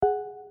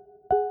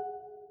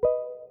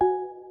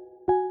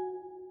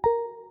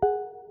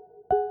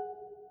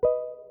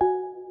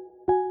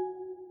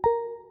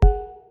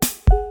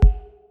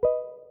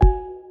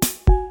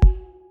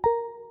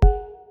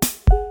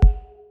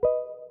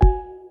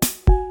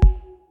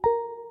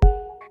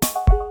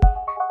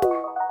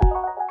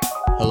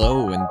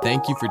Hello, and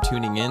thank you for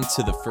tuning in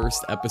to the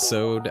first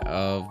episode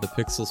of the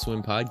Pixel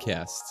Swim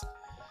podcast.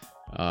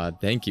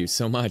 Thank you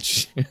so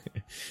much.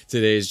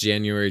 Today is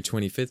January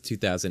 25th,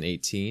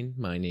 2018.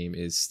 My name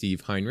is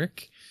Steve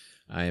Heinrich.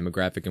 I am a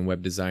graphic and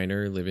web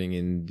designer living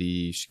in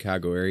the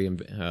Chicago area,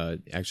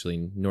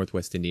 actually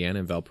Northwest Indiana,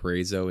 in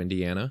Valparaiso,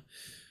 Indiana.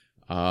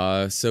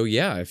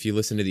 If you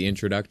listen to the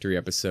introductory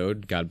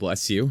episode, God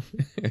bless you,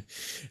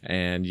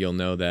 and you'll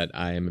know that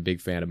I am a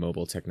big fan of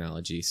mobile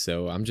technology.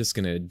 So I'm just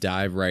going to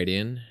dive right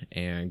in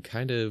and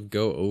kind of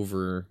go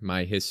over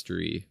my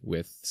history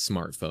with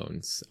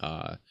smartphones.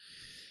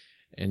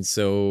 And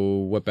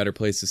so what better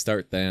place to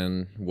start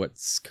than what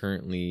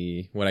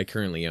I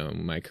currently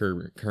own, my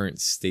current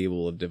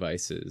stable of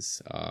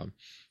devices.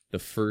 The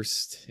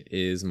first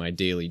is my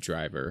daily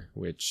driver,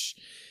 which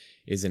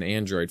is an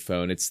Android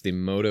phone. It's the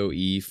Moto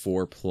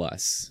E4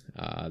 Plus.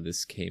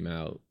 This came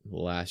out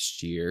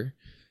last year,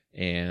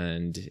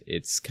 and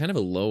it's kind of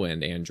a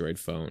low-end Android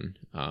phone,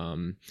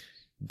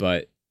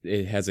 but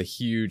it has a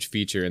huge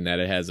feature in that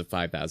it has a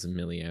 5,000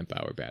 milliamp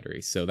hour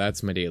battery. So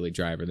that's my daily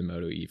driver, the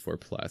Moto E4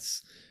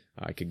 Plus.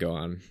 I could go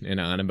on and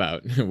on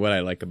about what I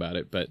like about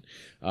it, but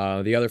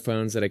the other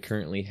phones that I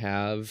currently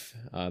have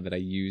that I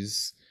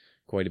use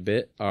quite a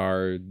bit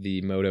are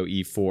the Moto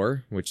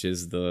E4, which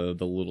is the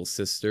little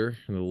sister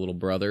and the little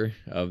brother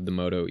of the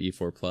Moto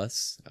E4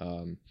 Plus.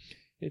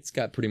 It's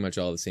got pretty much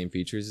all the same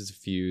features. There's a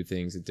few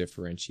things that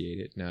differentiate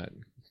it. Not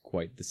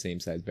quite the same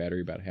size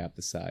battery, about half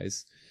the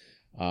size.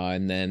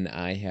 And then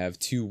I have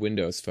two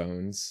Windows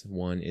phones.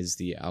 One is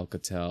the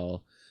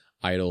Alcatel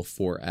Idol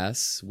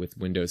 4S with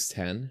Windows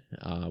 10,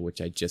 which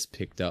I just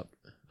picked up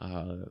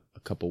a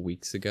couple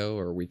weeks ago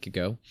or a week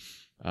ago.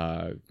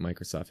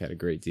 Microsoft had a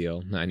great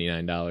deal,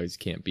 $99.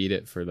 Can't beat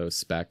it for those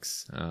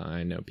specs.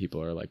 I know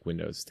people are like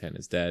Windows 10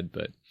 is dead,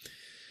 but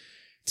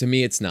to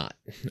me it's not.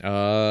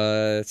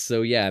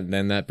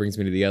 Then that brings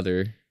me to the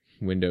other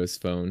Windows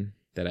phone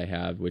that I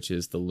have, which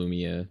is the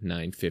Lumia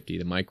 950,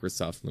 the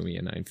Microsoft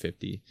Lumia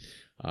 950,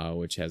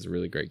 which has a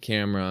really great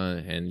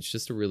camera, and it's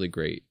just a really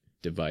great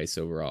device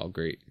overall,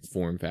 great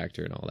form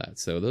factor and all that.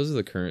 So those are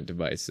the current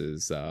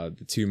devices, the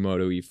two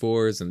Moto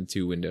E4s and the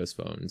two Windows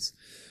phones.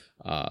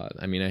 I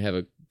have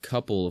a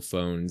couple of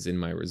phones in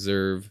my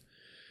reserve,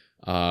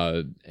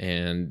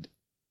 and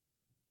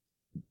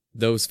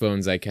those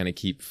phones I kind of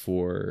keep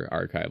for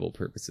archival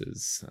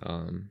purposes,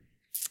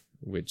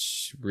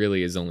 which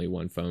really is only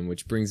one phone,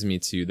 which brings me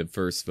to the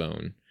first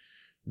phone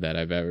that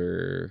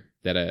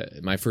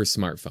my first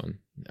smartphone.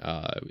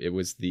 It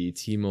was the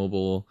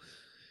T-Mobile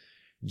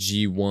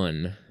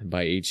G1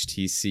 by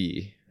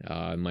HTC.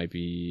 It might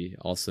be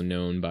also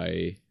known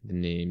by the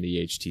name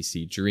the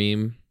HTC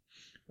Dream.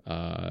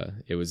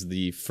 It was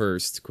the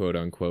first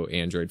quote-unquote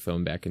Android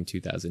phone back in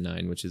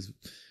 2009, which is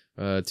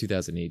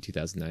 2008,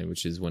 2009,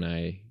 which is when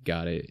I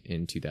got it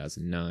in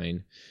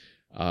 2009.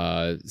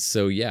 It's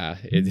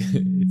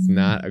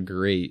not a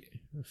great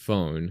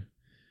phone,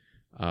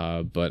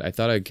 but I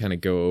thought I'd kind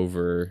of go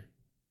over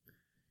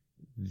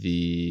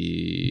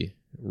the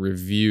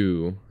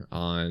review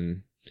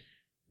on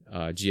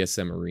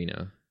GSM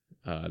Arena,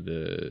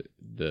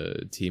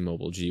 the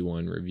T-Mobile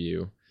G1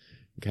 review.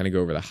 Kind of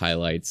go over the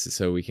highlights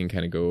so we can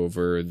kind of go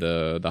over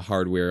the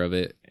hardware of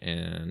it,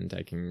 and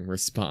I can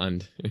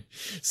respond.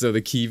 So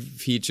the key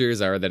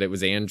features are that it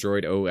was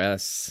Android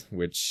OS,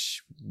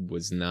 which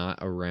was not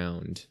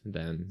around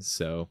then.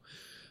 So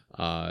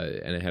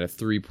and it had a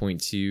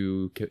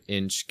 3.2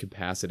 inch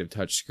capacitive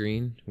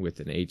touchscreen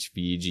with an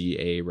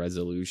HVGA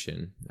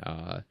resolution.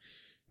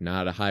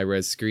 Not a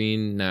high-res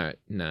screen,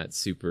 not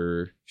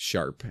super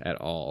sharp at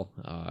all.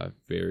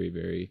 Very,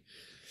 very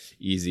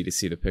easy to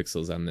see the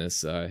pixels on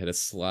this. I had a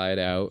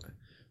slide-out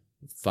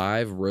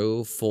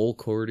 5-row full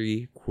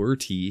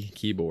QWERTY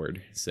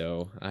keyboard.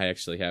 So I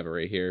actually have it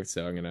right here,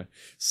 so I'm going to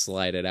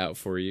slide it out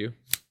for you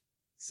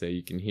so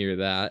you can hear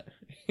that.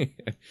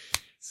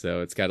 So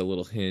it's got a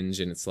little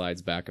hinge, and it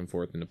slides back and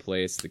forth into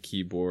place. The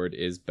keyboard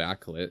is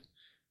backlit.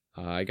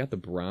 I got the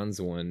bronze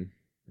one.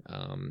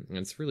 And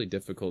it's really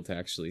difficult to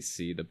actually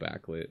see the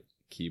backlit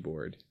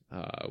keyboard.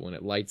 When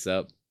it lights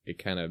up, it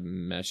kind of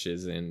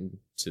meshes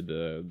into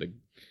the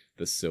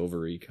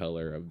silvery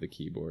color of the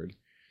keyboard.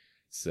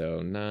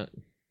 So not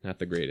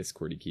the greatest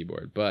QWERTY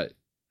keyboard, but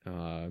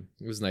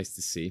it was nice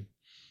to see.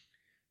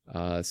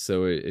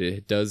 So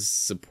it does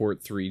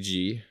support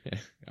 3G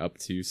up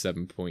to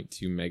 7.2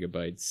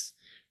 megabytes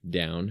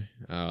down.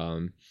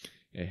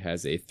 It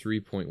has a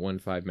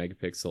 3.15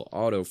 megapixel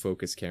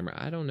autofocus camera.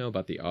 I don't know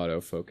about the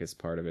autofocus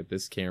part of it.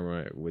 This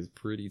camera was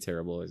pretty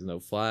terrible. There's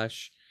no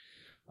flash.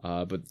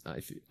 But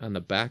on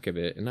the back of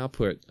it, and I'll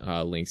put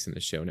links in the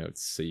show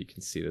notes so you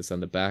can see this.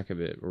 On the back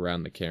of it,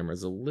 around the camera,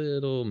 is a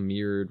little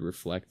mirrored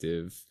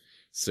reflective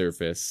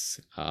surface.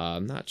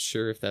 I'm not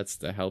sure if that's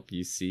to help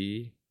you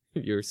see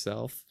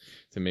yourself,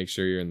 to make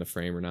sure you're in the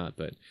frame or not,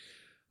 but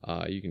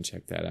you can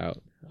check that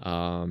out.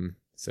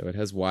 So it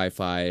has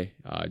Wi-Fi,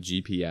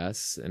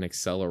 GPS, an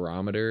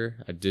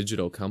accelerometer, a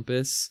digital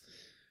compass,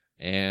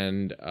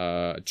 and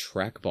a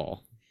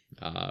trackball,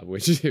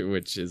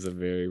 which is a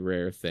very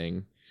rare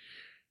thing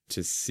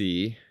to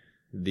see.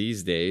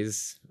 these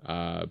days.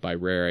 By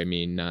rare, I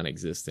mean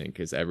non-existent,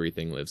 because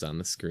everything lives on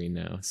the screen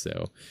now.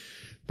 So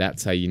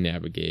that's how you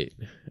navigate.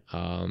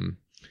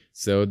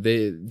 So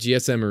the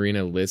GSM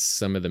Arena lists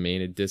some of the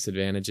main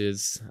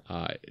disadvantages.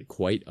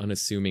 Quite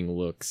unassuming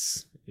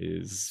looks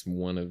is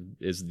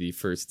the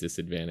first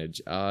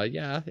disadvantage.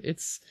 Yeah,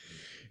 it's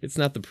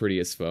not the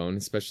prettiest phone,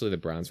 especially the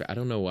bronze. I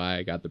don't know why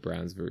I got the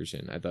bronze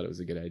version. I thought it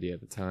was a good idea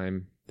at the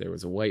time. There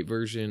was a white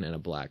version and a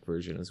black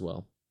version as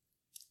well.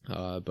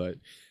 But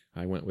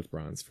I went with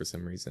bronze for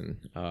some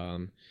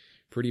reason.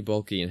 Pretty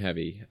bulky and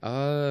heavy.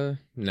 No,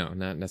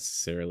 not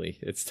necessarily.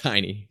 It's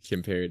tiny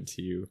compared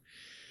to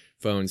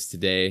phones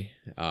today.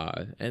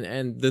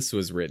 And this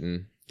was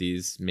written,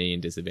 these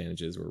main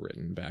disadvantages were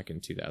written back in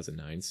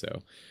 2009.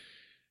 So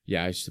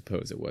yeah, I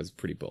suppose it was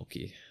pretty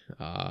bulky.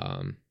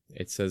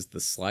 It says the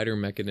slider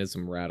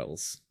mechanism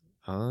rattles.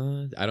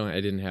 I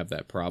didn't have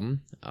that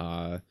problem.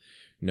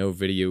 No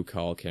video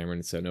call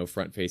camera, so no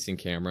front facing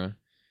camera.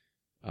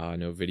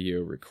 No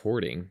video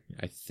recording.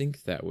 I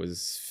think that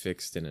was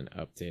fixed in an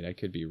update. I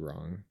could be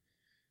wrong.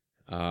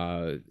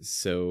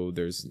 So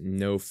there's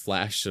no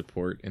Flash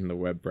support in the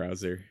web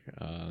browser.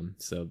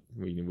 So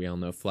we all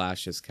know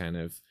Flash is kind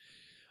of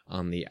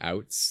on the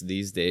outs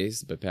these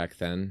days, but back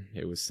then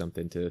it was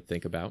something to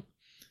think about.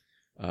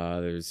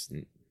 There's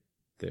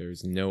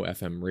no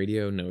FM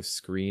radio, no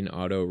screen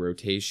auto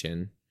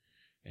rotation,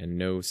 and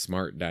no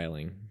smart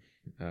dialing.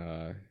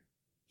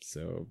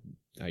 So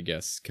I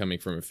guess coming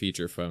from a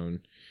feature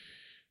phone,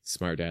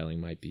 smart dialing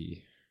might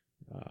be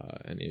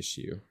an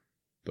issue.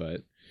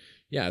 But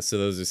yeah, so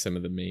those are some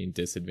of the main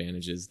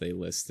disadvantages they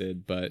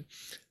listed. But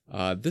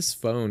this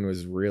phone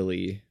was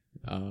really,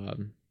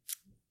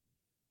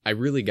 I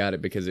really got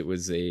it because it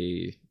was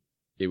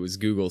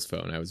Google's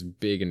phone. I was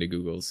big into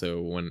Google.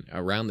 So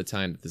around the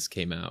time that this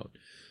came out,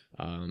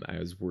 I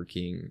was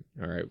working,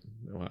 I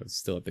was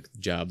still at the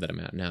job that I'm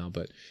at now,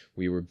 but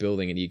we were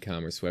building an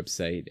e-commerce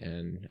website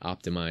and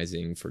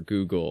optimizing for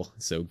Google.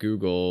 So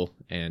Google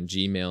and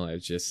Gmail, I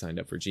just signed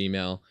up for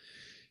Gmail.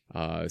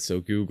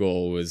 So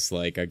Google was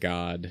like a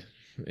god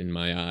in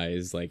my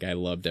eyes. Like, I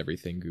loved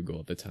everything Google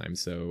at the time.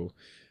 So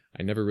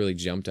I never really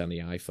jumped on the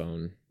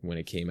iPhone when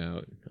it came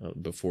out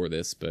before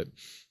this, but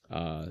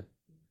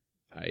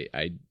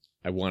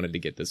I wanted to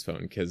get this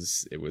phone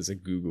because it was a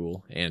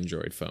Google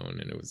Android phone,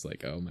 and it was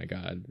like, oh my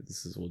God,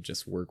 will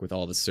just work with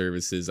all the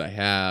services I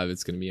have.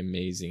 It's going to be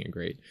amazing and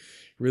great. It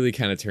really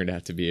kind of turned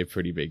out to be a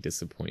pretty big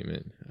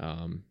disappointment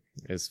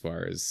as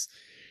far as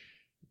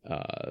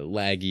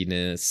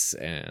lagginess,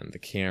 and the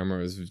camera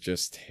was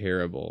just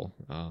terrible.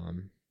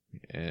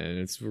 And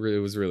it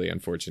was really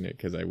unfortunate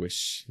because I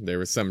wish there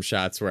were some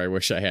shots where I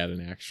wish I had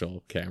an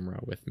actual camera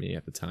with me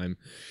at the time,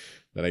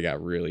 but I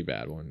got really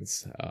bad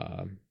ones.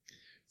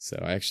 So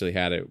I actually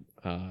had it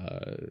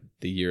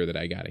the year that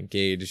I got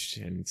engaged,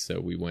 and so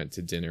we went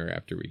to dinner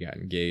after we got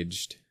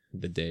engaged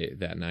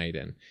that night,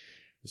 and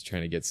was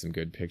trying to get some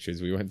good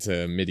pictures. We went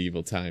to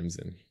medieval times,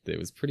 and it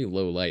was pretty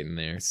low light in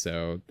there,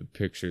 so the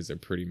pictures are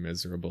pretty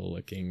miserable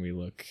looking. We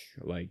look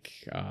like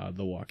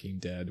The Walking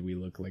Dead. We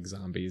look like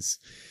zombies.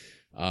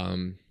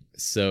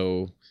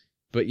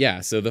 But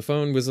yeah, so the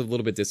phone was a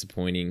little bit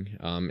disappointing.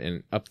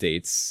 And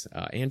updates,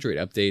 Android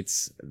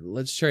updates,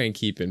 let's try and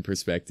keep in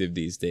perspective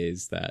these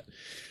days that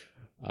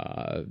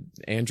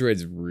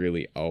Android's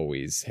really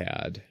always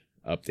had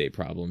update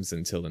problems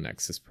until the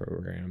Nexus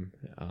program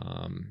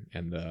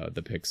and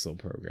the Pixel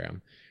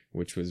program,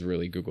 which was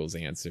really Google's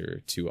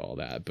answer to all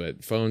that.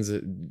 But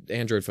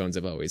Android phones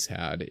have always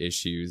had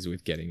issues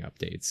with getting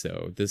updates.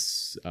 So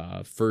this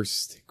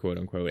first quote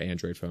unquote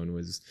Android phone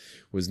was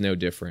no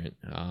different.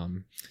 I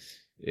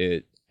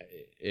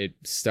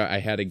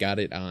got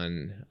it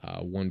on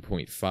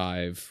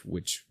 1.5,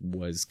 which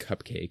was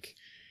Cupcake,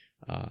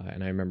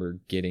 and I remember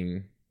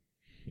getting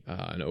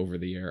an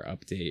over-the-air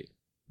update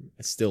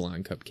still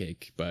on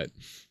Cupcake, but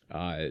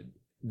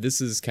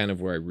this is kind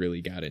of where I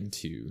really got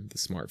into the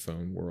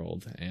smartphone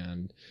world,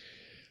 and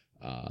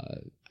I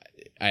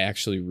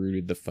actually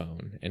rooted the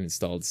phone and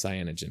installed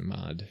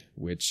CyanogenMod,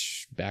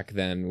 which back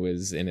then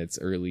was in its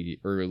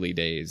early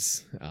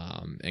days,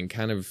 and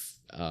kind of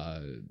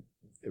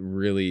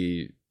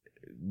really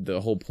the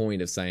whole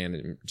point of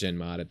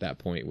CyanogenMod at that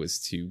point was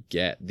to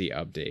get the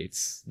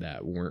updates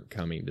that weren't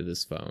coming to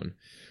this phone.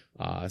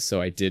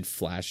 So I did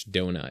Flash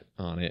Donut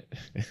on it.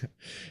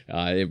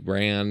 It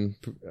ran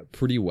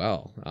pretty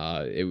well.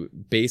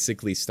 It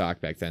basically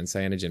stock back then.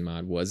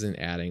 CyanogenMod wasn't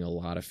adding a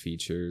lot of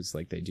features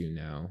like they do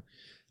now.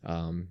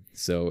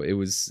 So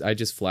I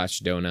just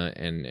Flash Donut,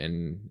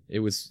 and it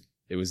was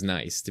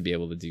nice to be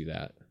able to do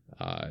that.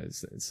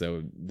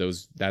 So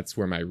that's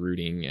where my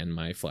rooting and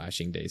my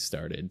flashing days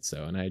started.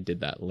 So, and I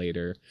did that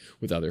later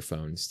with other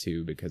phones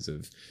too, because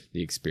of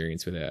the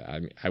experience with it.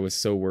 I was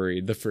so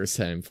worried the first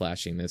time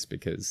flashing this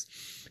because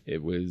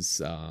it was,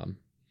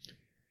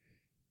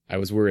 I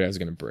was worried I was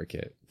going to brick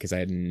it because I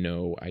had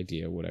no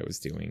idea what I was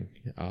doing.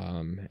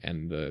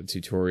 And the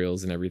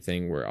tutorials and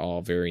everything were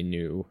all very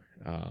new.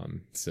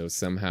 So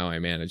somehow I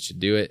managed to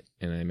do it,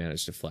 and I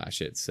managed to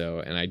flash it. So,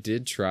 and I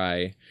did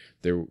try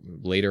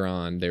later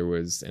on, there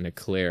was an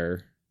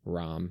Eclair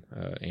ROM,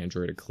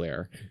 Android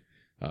Eclair,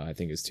 I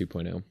think it's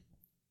 2.0,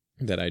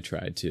 that I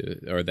tried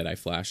to, or that I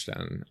flashed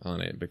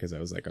on it, because I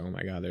was like, oh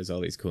my god, there's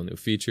all these cool new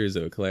features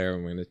of Eclair,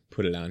 I'm going to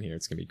put it on here,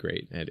 it's going to be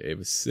great. And it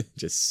was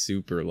just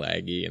super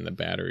laggy, and the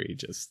battery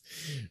just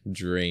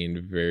drained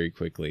very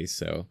quickly.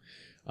 So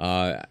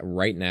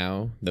right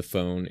now the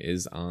phone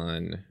is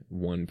on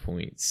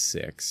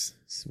 1.6,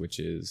 which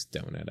is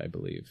Donut, I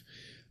believe,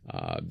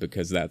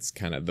 because that's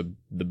kind of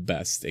the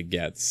best it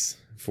gets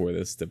for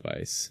this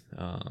device.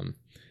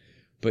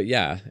 But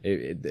yeah,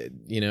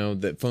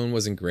 the phone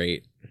wasn't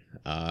great.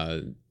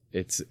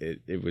 It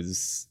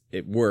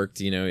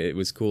worked, it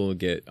was cool to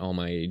get all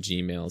my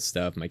Gmail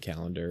stuff, my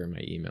calendar, my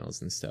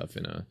emails and stuff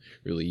in a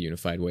really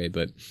unified way.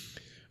 But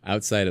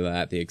outside of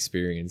that, the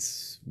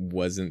experience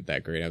wasn't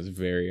that great. I was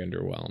very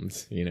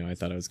underwhelmed. I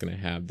thought I was going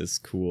to have this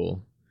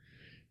cool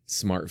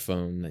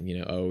smartphone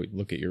that, oh,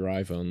 look at your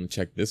iPhone,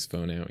 check this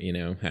phone out,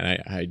 and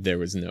I there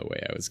was no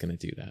way I was going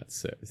to do that,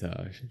 so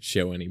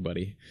show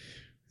anybody.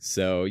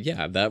 So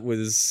yeah, that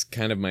was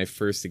kind of my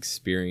first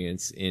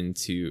experience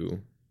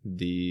into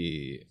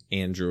the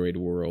Android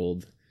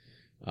world,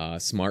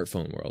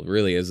 smartphone world.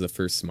 Really is the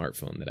first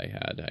smartphone that I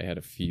had. I had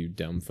a few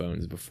dumb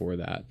phones before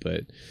that,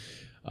 but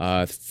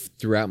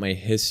throughout my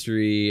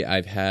history,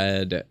 I've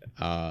had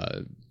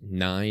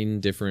 9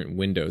 different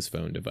Windows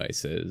Phone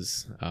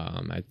devices.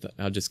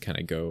 I'll just kind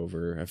of go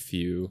over a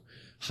few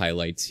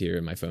highlights here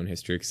in my phone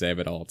history because I have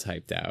it all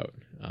typed out.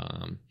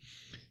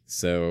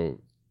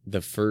 So the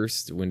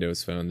first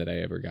Windows Phone that I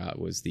ever got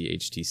was the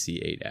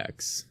HTC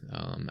 8X.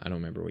 I don't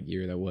remember what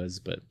year that was,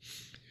 but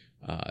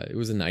it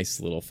was a nice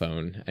little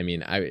phone. I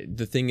mean,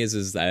 the thing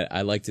is that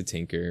I like to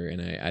tinker,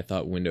 and I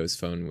thought Windows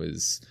Phone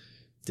was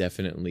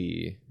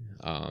definitely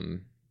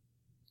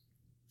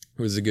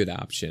was a good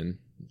option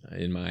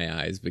in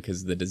my eyes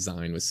because the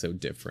design was so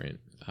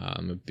different.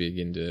 I'm big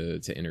into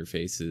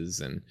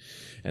interfaces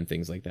and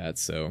things like that.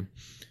 So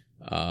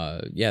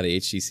yeah, the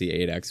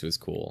HTC 8X was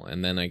cool.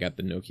 And then I got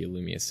the Nokia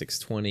Lumia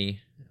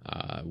 620,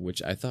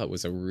 which I thought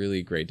was a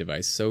really great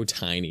device. So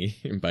tiny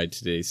by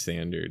today's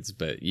standards,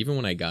 but even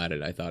when I got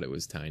it, I thought it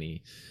was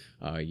tiny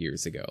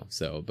years ago.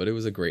 But it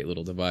was a great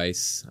little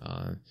device.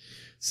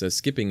 So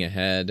skipping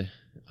ahead,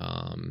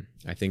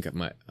 I think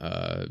my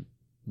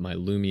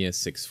Lumia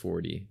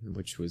 640,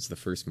 which was the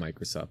first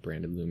Microsoft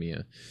branded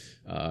Lumia,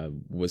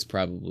 was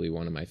probably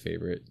one of my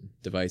favorite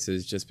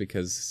devices, just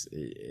because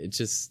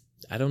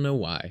I don't know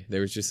why.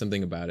 There was just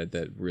something about it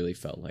that really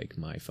felt like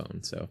my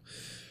phone. So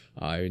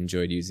I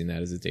enjoyed using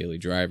that as a daily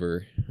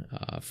driver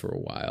for a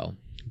while.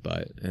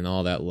 And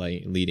all that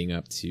leading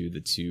up to the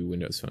 2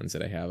 Windows phones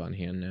that I have on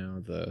hand now,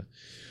 the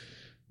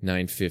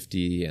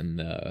 950 and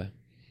the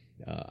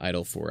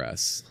Idol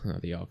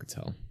 4S, the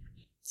Alcatel.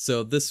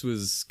 So this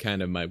was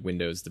kind of my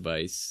Windows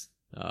device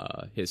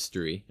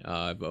history.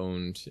 I've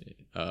owned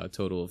a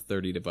total of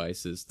 30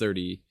 devices,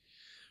 30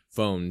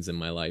 phones in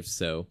my life.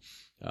 So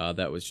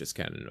that was just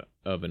kind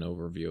of an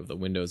overview of the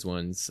Windows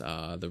ones.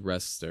 The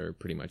rest are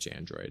pretty much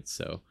Android.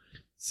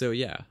 So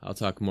yeah, I'll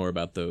talk more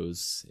about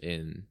those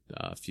in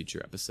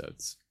future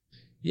episodes.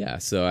 Yeah,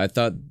 so I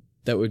thought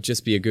that would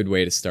just be a good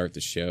way to start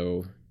the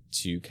show,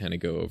 to kind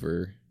of go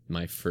over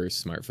my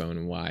first smartphone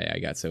and why I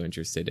got so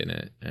interested in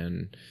it.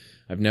 And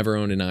I've never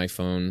owned an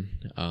iPhone.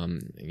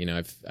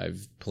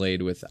 I've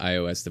played with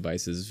iOS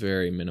devices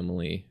very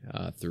minimally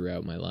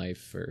throughout my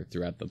life, or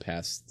throughout the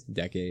past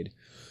decade.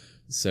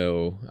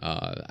 So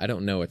I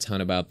don't know a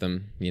ton about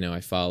them. I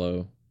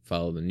follow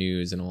the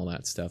news and all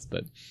that stuff,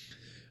 but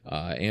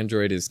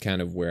Android is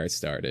kind of where I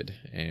started,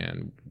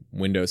 and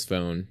Windows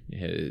Phone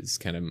is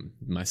kind of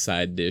my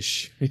side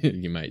dish,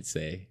 you might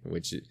say,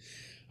 which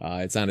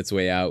it's on its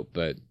way out,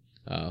 but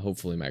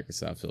hopefully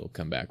Microsoft will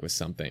come back with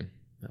something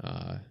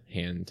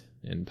hand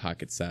and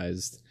pocket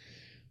sized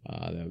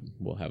that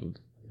we'll have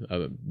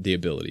the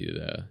ability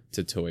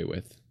to toy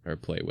with or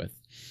play with.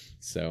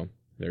 So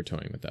they're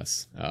toying with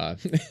us. Yeah,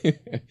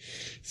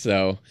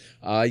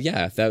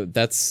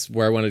 that's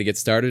where I wanted to get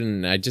started.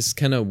 And I just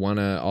kind of want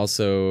to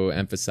also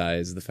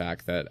emphasize the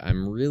fact that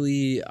I'm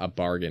really a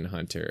bargain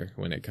hunter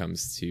when it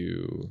comes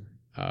to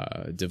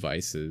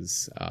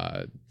devices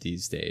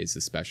these days,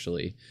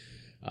 especially.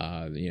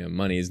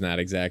 Money is not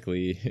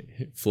exactly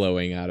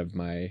flowing out of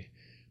my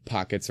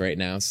pockets right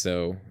now.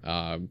 So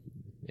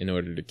in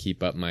order to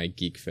keep up my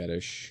geek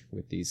fetish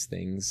with these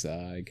things,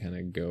 I kind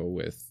of go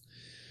with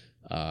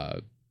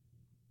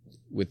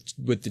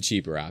the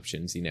cheaper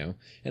options,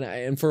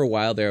 and for a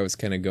while there I was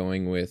kind of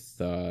going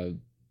with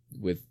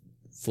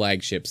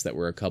flagships that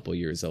were a couple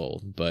years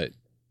old. But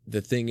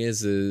the thing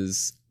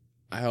is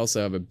I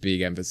also have a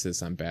big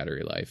emphasis on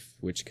battery life,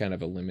 which kind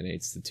of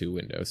eliminates the 2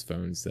 Windows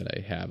phones that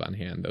I have on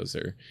hand. Those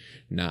are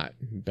not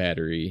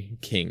battery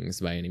kings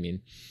by any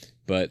means.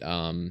 But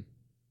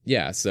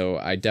yeah, so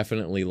I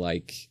definitely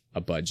like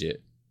a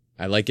budget.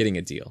 I like getting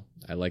a deal.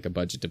 I like a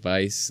budget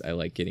device. I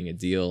like getting a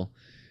deal.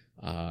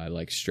 I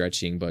like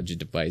stretching budget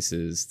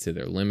devices to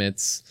their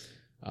limits.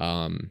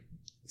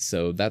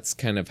 So that's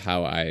kind of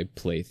how I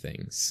play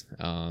things.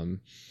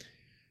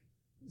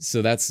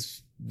 So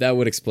that's that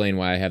would explain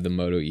why I have the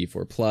Moto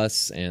E4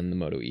 Plus and the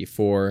Moto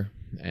E4,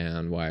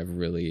 and why I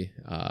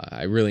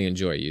really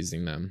enjoy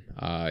using them.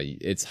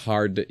 It's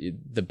hard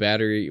the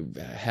battery,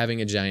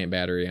 having a giant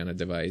battery on a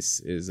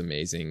device is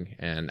amazing,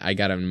 and I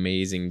got an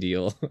amazing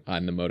deal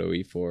on the Moto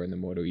E4 and the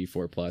Moto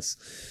E4 Plus.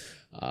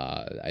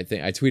 I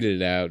think I tweeted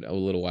it out a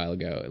little while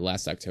ago.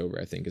 Last October,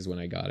 I think, is when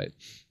I got it.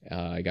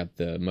 I got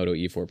the Moto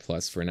E4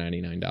 Plus for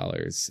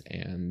 $99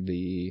 and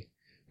the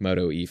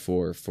Moto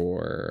E4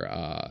 for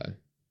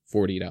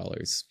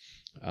 $40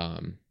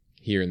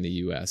 here in the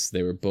US.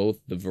 They were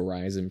both the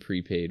Verizon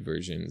prepaid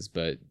versions,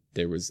 but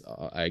there was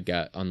I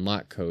got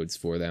unlock codes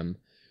for them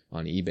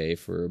on eBay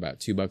for about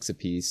 $2 a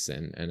piece,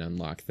 and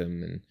unlocked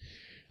them, and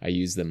I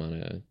used them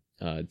on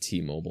a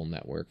T-Mobile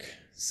network.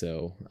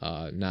 So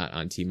not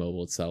on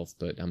T-Mobile itself,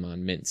 but I'm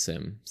on Mint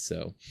Sim,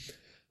 so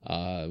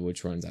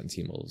which runs on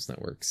T-Mobile's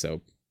network.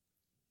 So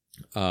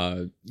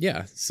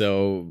yeah,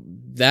 so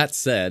that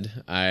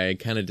said, I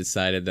kind of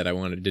decided that I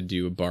wanted to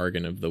do a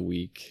bargain of the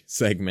week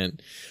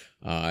segment.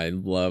 I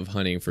love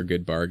hunting for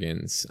good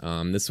bargains.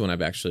 This one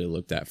I've actually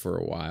looked at for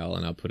a while,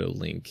 and I'll put a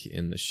link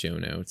in the show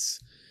notes.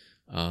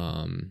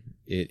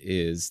 It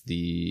is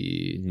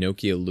the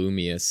Nokia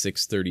Lumia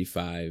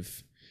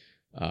 635.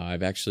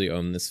 I've actually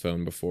owned this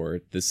phone before.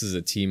 This is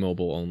a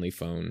T-Mobile only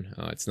phone.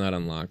 It's not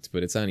unlocked,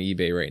 but it's on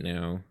eBay right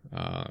now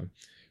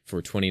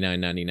for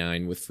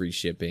 $29.99 with free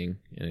shipping,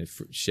 and it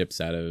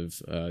ships out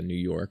of New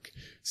York.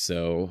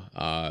 So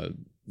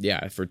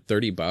yeah, for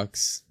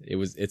 $30,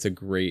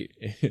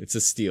 it's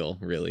a steal,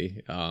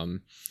 really.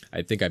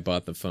 I think I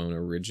bought the phone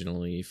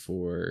originally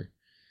for,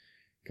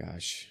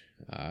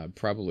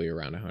 probably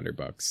around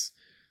 $100.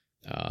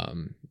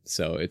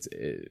 So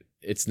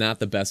it's not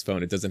the best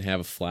phone. It doesn't have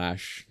a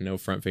flash, no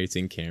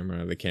front-facing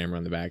camera. The camera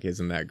on the back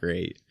isn't that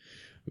great,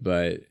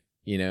 but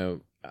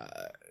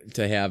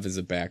to have as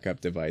a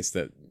backup device,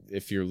 that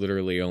if you're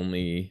literally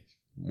only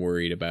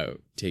worried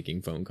about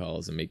taking phone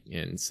calls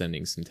and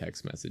sending some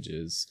text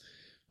messages,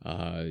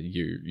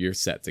 you're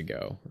set to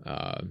go.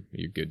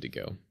 You're good to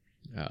go.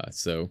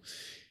 So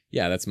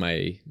yeah, that's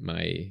my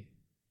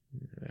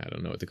I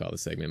don't know what to call the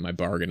segment, my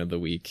bargain of the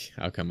week.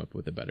 I'll come up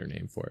with a better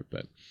name for it,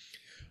 but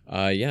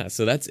yeah,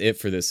 so that's it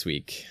for this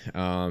week.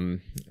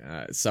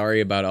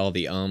 Sorry about all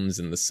the ums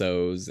and the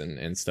so's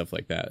and stuff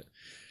like that.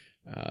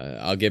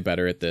 I'll get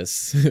better at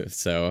this.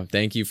 So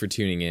thank you for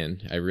tuning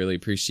in. I really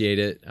appreciate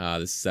it.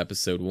 This is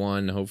episode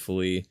 1.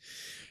 Hopefully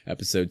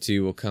episode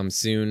 2 will come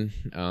soon.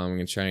 I'm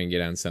going to try and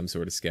get on some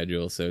sort of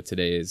schedule. So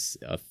today is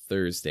a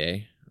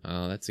Thursday.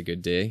 That's a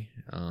good day.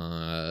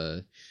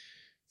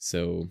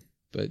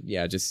 But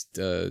yeah, just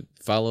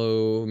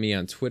follow me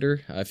on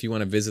Twitter. If you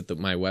want to visit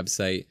my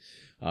website,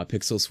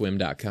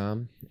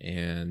 pixelswim.com,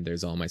 and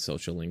there's all my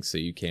social links, so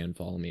you can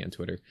follow me on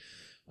Twitter.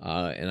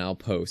 And I'll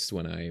post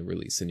when I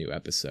release a new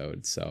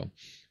episode. So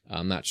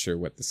I'm not sure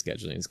what the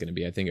scheduling is going to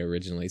be. I think I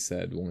originally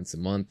said once a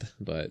month,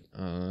 but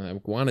I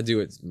want to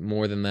do it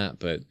more than that.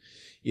 But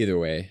either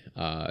way,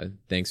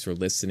 thanks for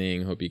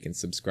listening. Hope you can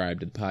subscribe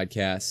to the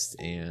podcast,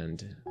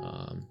 and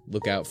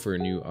look out for a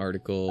new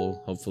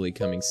article, hopefully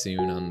coming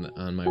soon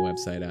on my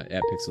website at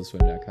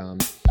pixelswim.com.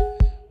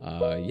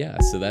 Yeah,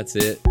 so that's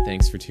it.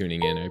 Thanks for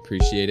tuning in. I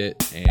appreciate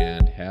it,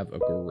 and have a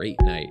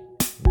great night.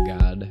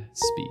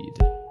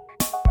 Godspeed.